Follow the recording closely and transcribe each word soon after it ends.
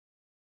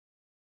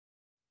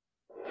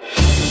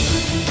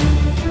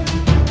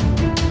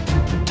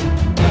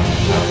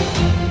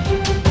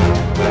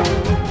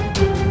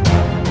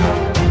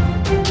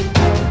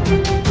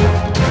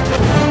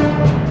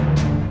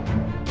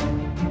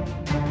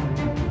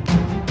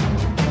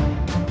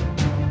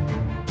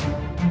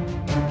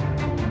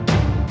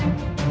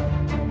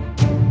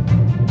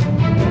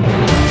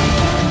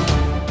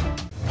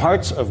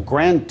Parts of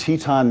Grand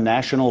Teton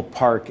National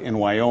Park in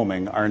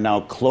Wyoming are now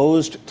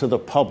closed to the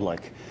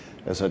public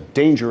as a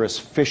dangerous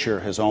fissure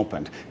has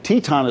opened.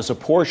 Teton is a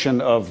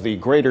portion of the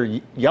greater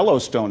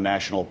Yellowstone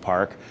National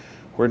Park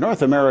where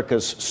North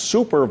America's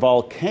super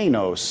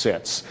volcano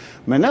sits.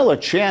 Manila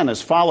Chen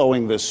is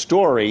following this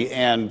story,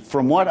 and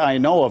from what I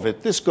know of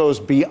it, this goes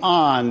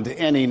beyond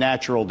any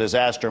natural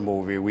disaster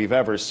movie we've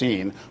ever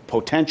seen,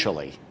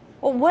 potentially.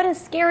 Well, what is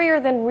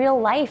scarier than real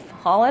life,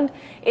 Holland?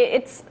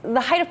 It's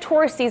the height of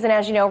tourist season,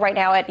 as you know, right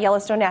now at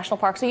Yellowstone National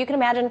Park. So you can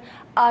imagine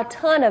a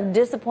ton of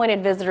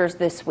disappointed visitors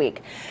this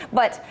week.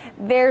 But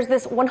there's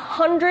this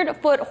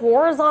 100-foot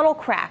horizontal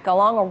crack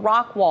along a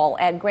rock wall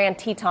at Grand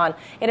Teton.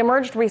 It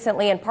emerged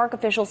recently, and park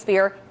officials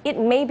fear it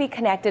may be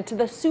connected to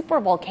the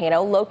super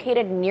volcano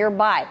located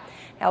nearby.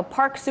 Now,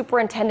 Park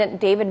Superintendent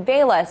David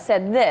Vela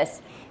said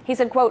this. He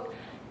said, quote,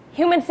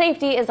 "Human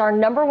safety is our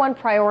 #1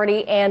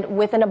 priority, and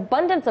with an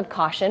abundance of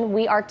caution,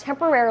 we are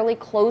temporarily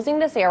closing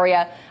this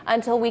area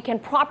until we can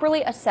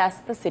properly assess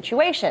the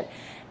situation."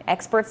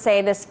 Experts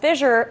say this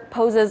fissure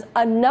poses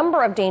a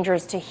number of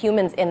dangers to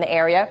humans in the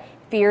area.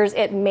 Fears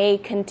it may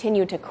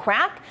continue to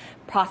crack,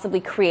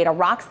 possibly create a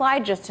rock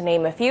slide, just to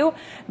name a few,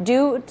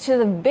 due to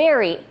the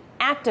very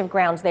active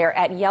grounds there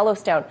at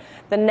Yellowstone.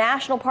 The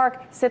national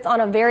park sits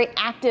on a very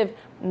active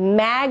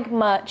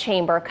magma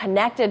chamber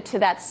connected to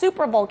that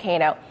super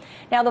volcano.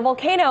 Now, the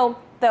volcano,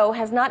 though,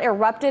 has not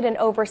erupted in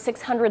over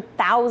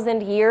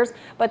 600,000 years,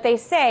 but they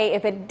say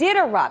if it did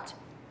erupt,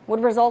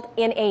 would result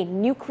in a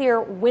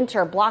nuclear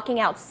winter, blocking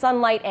out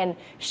sunlight and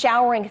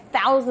showering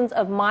thousands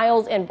of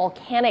miles in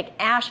volcanic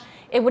ash.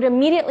 It would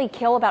immediately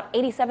kill about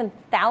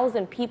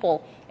 87,000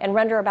 people and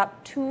render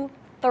about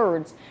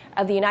 2/3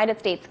 of the United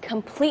States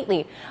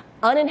completely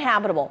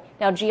uninhabitable.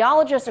 Now,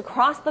 geologists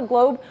across the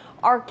globe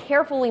are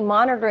carefully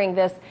monitoring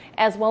this,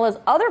 as well as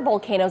other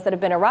volcanoes that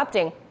have been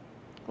erupting,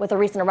 with the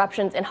recent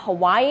eruptions in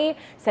Hawaii,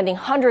 sending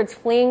hundreds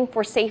fleeing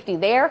for safety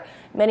there.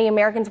 Many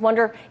Americans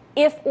wonder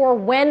if or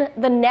when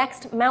the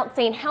next Mount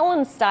St.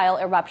 Helens-style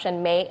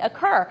eruption may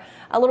occur.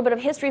 A little bit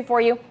of history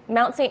for you.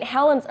 Mount St.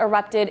 Helens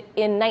erupted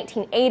in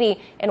 1980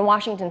 in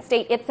Washington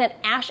state. It sent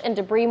ash and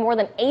debris more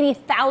than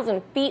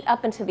 80,000 feet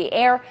up into the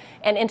air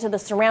and into the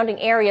surrounding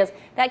areas.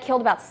 That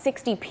killed about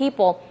 60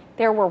 people.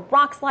 There were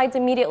rock slides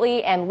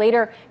immediately, and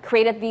later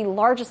created the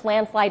largest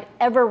landslide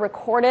ever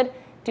recorded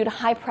due to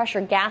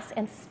high-pressure gas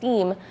and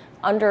steam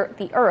under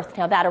the earth.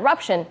 Now, that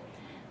eruption,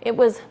 it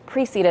was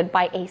preceded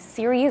by a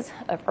series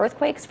of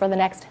earthquakes for the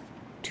next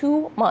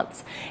 2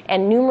 months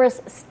and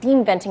numerous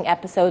steam venting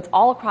episodes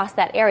all across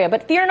that area.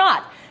 But fear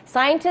not,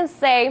 scientists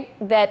say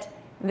that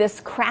this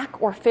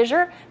crack or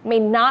fissure may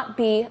not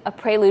be a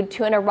prelude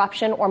to an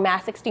eruption or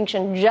mass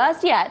extinction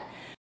just yet.